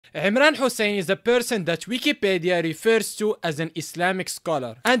Imran Hosein is a person that Wikipedia refers to as an Islamic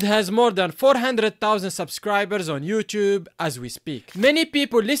scholar and has more than 400,000 subscribers on YouTube as we speak. Many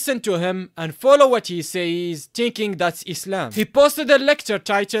people listen to him and follow what he says thinking that's Islam. He posted a lecture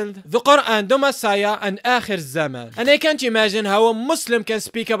titled The Quran, the Messiah and Akhir Zaman, and I can't imagine how a Muslim can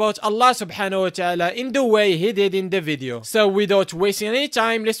speak about Allah subhanahu wa ta'ala in the way he did in the video. So without wasting any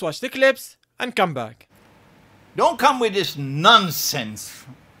time, let's watch the clips and come back. Don't come with this nonsense,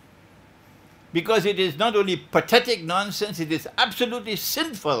 because it is not only pathetic nonsense, it is absolutely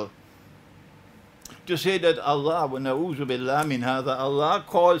sinful to say that Allah, wa na'udhu billah min hadha, Allah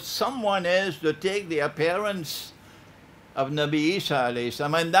calls someone else to take the appearance of Nabi Isa alayhi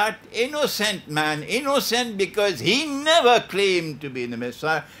salam, and that innocent man, innocent because he never claimed to be the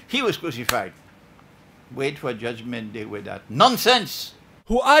Messiah, he was crucified. Wait for judgment day with that nonsense.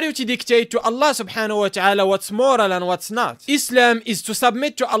 Who are you to dictate to Allah subhanahu wa ta'ala what's moral and what's not? Islam is to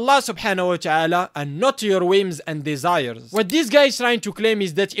submit to Allah subhanahu wa ta'ala and not to your whims and desires. What this guy is trying to claim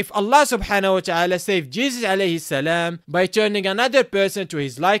is that if Allah subhanahu wa ta'ala saved Jesus alayhi salam by turning another person to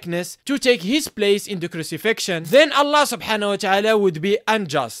his likeness to take his place in the crucifixion, then Allah subhanahu wa ta'ala would be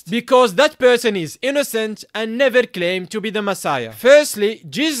unjust because that person is innocent and never claimed to be the Messiah. Firstly,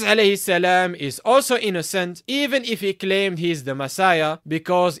 Jesus alayhi salam is also innocent even if he claimed he is the Messiah,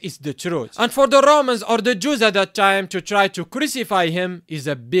 because it's the truth. And for the Romans or the Jews at that time to try to crucify him is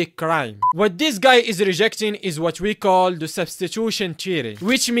a big crime. What this guy is rejecting is what we call the substitution theory,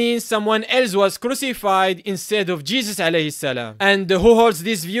 which means someone else was crucified instead of Jesus alayhi salam. And who holds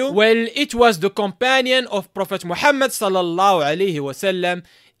this view? Well, it was the companion of Prophet Muhammad sallallahu alayhi wasallam,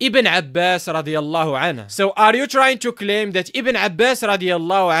 Ibn Abbas radiyallahu anhu. So are you trying to claim that Ibn Abbas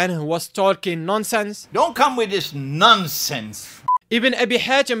radiyallahu anhu was talking nonsense? Don't come with this nonsense. Ibn Abi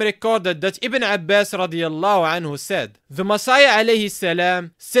Hatim recorded that Ibn Abbas radiyallahu anhu said, the Messiah alayhi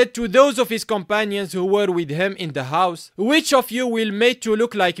salam said to those of his companions who were with him in the house, which of you will make to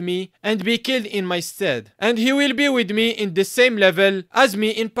look like me and be killed in my stead? And he will be with me in the same level as me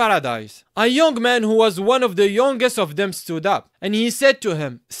in paradise. A young man who was one of the youngest of them stood up, and he said to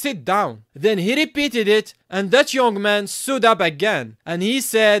him, sit down. Then he repeated it, and that young man stood up again, and he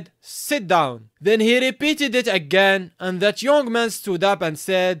said, sit down. Then he repeated it again, and that young man stood up and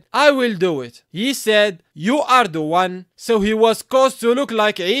said, I will do it. He said, you are the one. So he was caused to look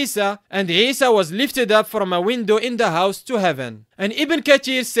like Isa, and Isa was lifted up from a window in the house to heaven. And Ibn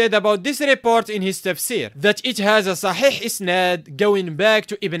Kathir said about this report in his tafsir that it has a sahih isnad going back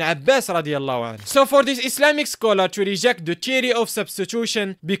to Ibn Abbas radiyallahu anhu. So for this Islamic scholar to reject the theory of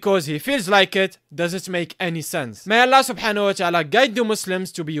substitution because he feels like it doesn't make any sense. May Allah subhanahu wa ta'ala guide the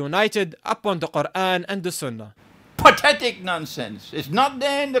Muslims to be united upon the Quran and the Sunnah. Pathetic nonsense. It's not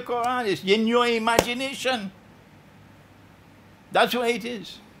there in the Quran, it's in your imagination. That's why it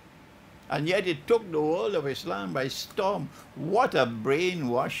is. And yet it took the world of Islam by storm. What a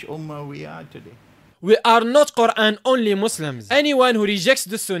brainwash ummah we are today. We are not Quran only Muslims. Anyone who rejects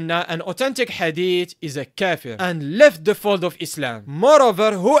the Sunnah and authentic Hadith is a kafir and left the fold of Islam.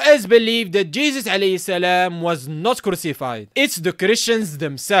 Moreover, who else believed that Jesus alayhi salam was not crucified? It's the Christians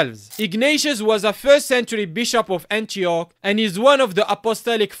themselves. Ignatius was a 1st century bishop of Antioch and is one of the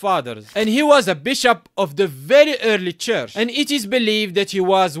apostolic fathers. And he was a bishop of the very early church. And it is believed that he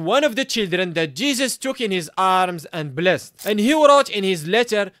was one of the children that Jesus took in his arms and blessed. And he wrote in his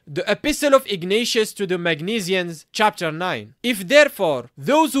letter, the Epistle of Ignatius to the Magnesians, chapter 9. If therefore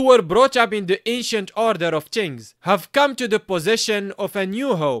those who were brought up in the ancient order of things have come to the possession of a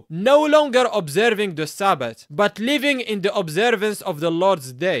new hope, no longer observing the Sabbath, but living in the observance of the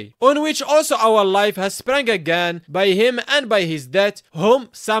Lord's day, on which also our life has sprung again by him and by his death, whom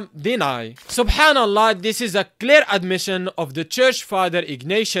some deny. Subhanallah, this is a clear admission of the church father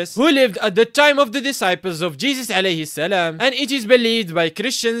Ignatius, who lived at the time of the disciples of Jesus alayhi salam, and it is believed by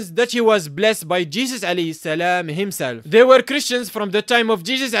Christians that he was blessed by Jesus alayhi salam himself. They were Christians from the time of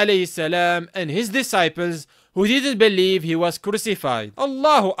Jesus alayhi salam and his disciples who didn't believe he was crucified.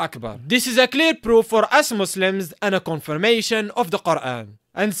 Allahu Akbar. This is a clear proof for us Muslims and a confirmation of the Quran.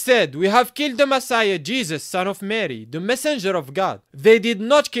 And said, we have killed the Messiah Jesus, son of Mary, the messenger of God. They did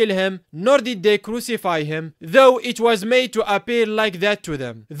not kill him, nor did they crucify him, though it was made to appear like that to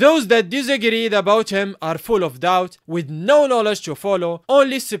them. Those that disagreed about him are full of doubt, with no knowledge to follow,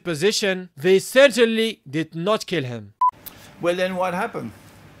 only supposition. They certainly did not kill him. Well, then what happened?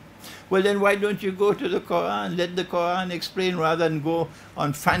 Well, then why don't you go to the Quran? Let the Quran explain rather than go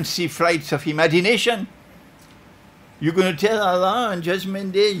on fancy flights of imagination. You're going to tell Allah on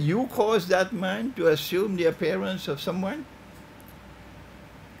Judgment Day, you caused that man to assume the appearance of someone?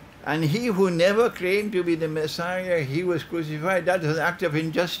 And he who never claimed to be the Messiah, he was crucified. That is an act of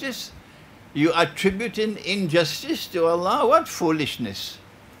injustice. You attributing injustice to Allah? What foolishness.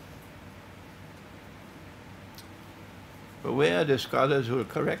 But where are the scholars who will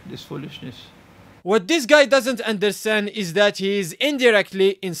correct this foolishness? What this guy doesn't understand is that he is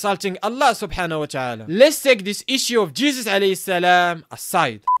indirectly insulting Allah subhanahu wa ta'ala. Let's take this issue of Jesus alayhi salam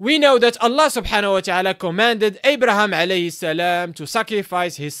aside. We know that Allah subhanahu wa ta'ala commanded Abraham alayhi salam to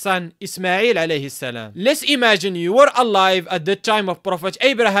sacrifice his son Ismail alayhi salam. Let's imagine you were alive at the time of Prophet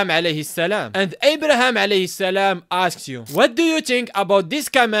Abraham alayhi salam, and Abraham alayhi salam asks you, what do you think about this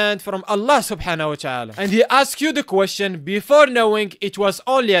command from Allah subhanahu wa ta'ala? And he asks you the question before knowing it was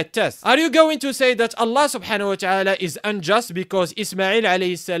only a test. Are you going to say that Allah subhanahu wa ta'ala is unjust because Ismail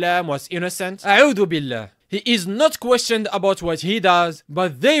alayhi salam was innocent? A'udhu billah. He is not questioned about what he does,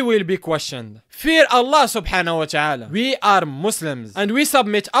 but they will be questioned. Fear Allah subhanahu wa ta'ala. We are Muslims and we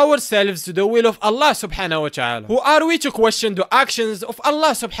submit ourselves to the will of Allah subhanahu wa ta'ala. Who are we to question the actions of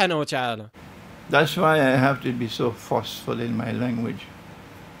Allah subhanahu wa ta'ala? That's why I have to be so forceful in my language.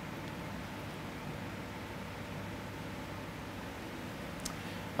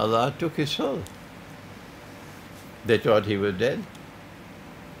 Allah took his soul. They thought he was dead.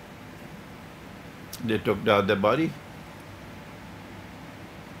 They took down the body.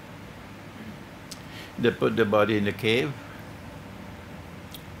 They put the body in the cave.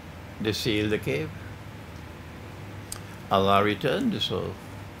 They sealed the cave. Allah returned the soul.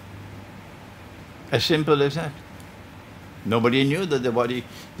 As simple as that. Nobody knew that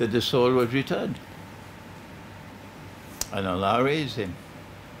the soul was returned. And Allah raised him.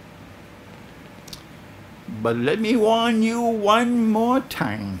 But let me warn you one more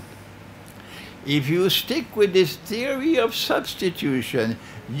time. If you stick with this theory of substitution,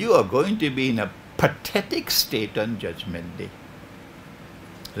 you are going to be in a pathetic state on Judgment Day.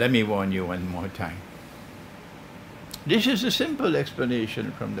 Let me warn you one more time. This is a simple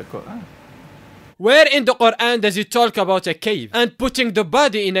explanation from the Quran. Where in the Quran does it talk about a cave and putting the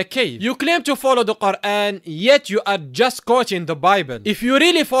body in a cave? You claim to follow the Quran, yet you are just quoting the Bible. If you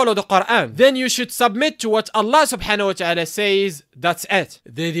really follow the Quran, then you should submit to what Allah subhanahu wa ta'ala says. That's it.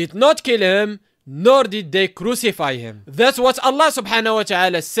 They did not kill him, nor did they crucify him. That's what Allah subhanahu wa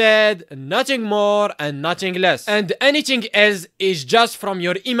ta'ala said, nothing more and nothing less. And anything else is just from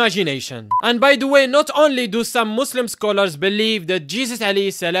your imagination. And by the way, not only do some Muslim scholars believe that Jesus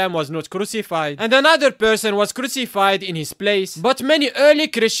alayhi salam was not crucified and another person was crucified in his place, but many early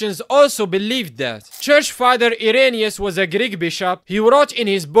Christians also believed that. Church Father Irenaeus was a Greek bishop. He wrote in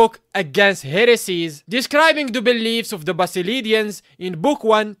his book Against Heresies, describing the beliefs of the Basilidians in book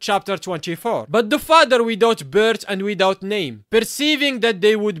 1 chapter 24. But the father without birth and without name, perceiving that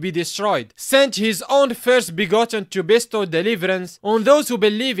they would be destroyed, sent his own first begotten to bestow deliverance on those who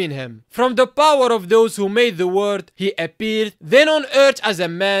believe in him. From the power of those who made the world, he appeared then on earth as a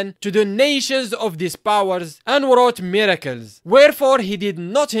man to the nations of these powers and wrought miracles. Wherefore he did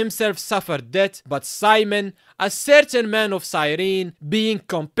not himself suffer death, but Simon, a certain man of Cyrene, being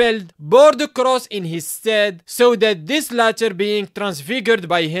compelled, bore the cross in his stead, so that this latter being transfigured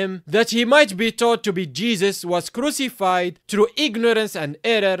by him, that he might be taught to be Jesus, was crucified through ignorance and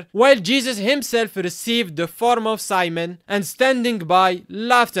error, while Jesus himself received the form of Simon, and standing by,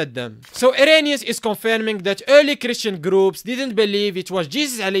 laughed at them. So Irenaeus is confirming that early Christian groups didn't believe it was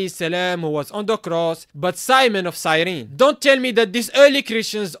Jesus alayhi salam who was on the cross, but Simon of Cyrene. Don't tell me that these early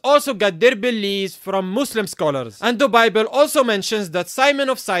Christians also got their beliefs from Muslim scholars. And the Bible also mentions that Simon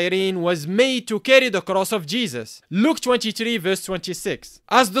of Cyrene was made to carry the cross of Jesus. Luke 23 verse 26.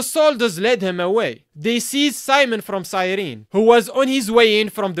 As the soldiers led him away, they seized Simon from Cyrene, who was on his way in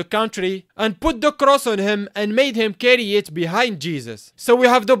from the country, and put the cross on him and made him carry it behind Jesus. So we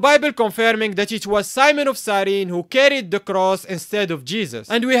have the Bible confirming that it was Simon of Cyrene who carried the cross instead of Jesus.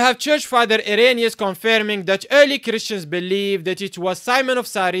 And we have Church Father Irenaeus confirming that early Christians believed that it was Simon of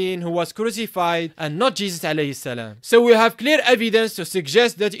Cyrene who was crucified and not Jesus alayhi salam. So we have clear evidence to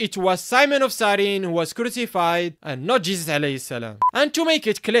suggest that it was Simon of Cyrene who was crucified and not Jesus alayhi salam. And to make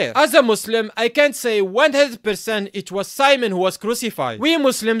it clear, as a Muslim, I can't say 100% it was Simon who was crucified. We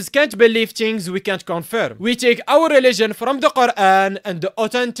Muslims can't believe things we can't confirm. We take our religion from the Quran and the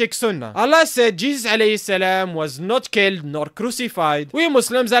authentic Sunnah. Allah said Jesus alayhi salam was not killed nor crucified. We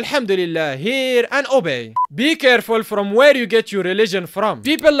Muslims, alhamdulillah, hear and obey. Be careful from where you get your religion from.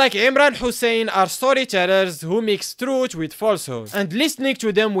 People like Imran Hosein are storytellers who mix truth with falsehood, and listening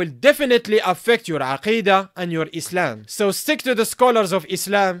to them will definitely affect your aqidah and your Islam. So stick to the scholars of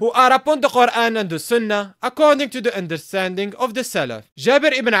Islam who are upon the Quran and the Sunnah according to the understanding of the Salaf.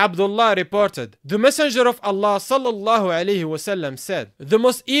 Jabir ibn Abdullah reported, the Messenger of Allah sallallahu alaihi wasallam said, the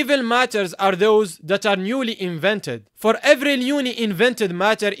most evil matters are those that are newly invented. For every newly invented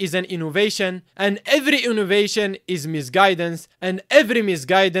matter is an innovation, and every innovation is misguidance, and every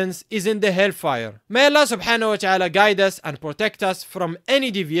misguidance is in the hellfire. May Allah subhanahu wa ta'ala guide us and protect us from any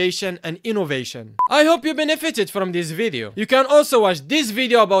deviation and innovation. I hope you benefited from this video. You can also watch this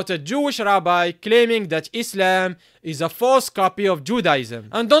video about a Jewish rabbi claiming that Islam is a false copy of Judaism.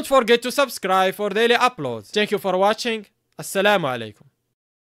 And don't forget to subscribe for daily uploads. Thank you for watching. Assalamu alaikum.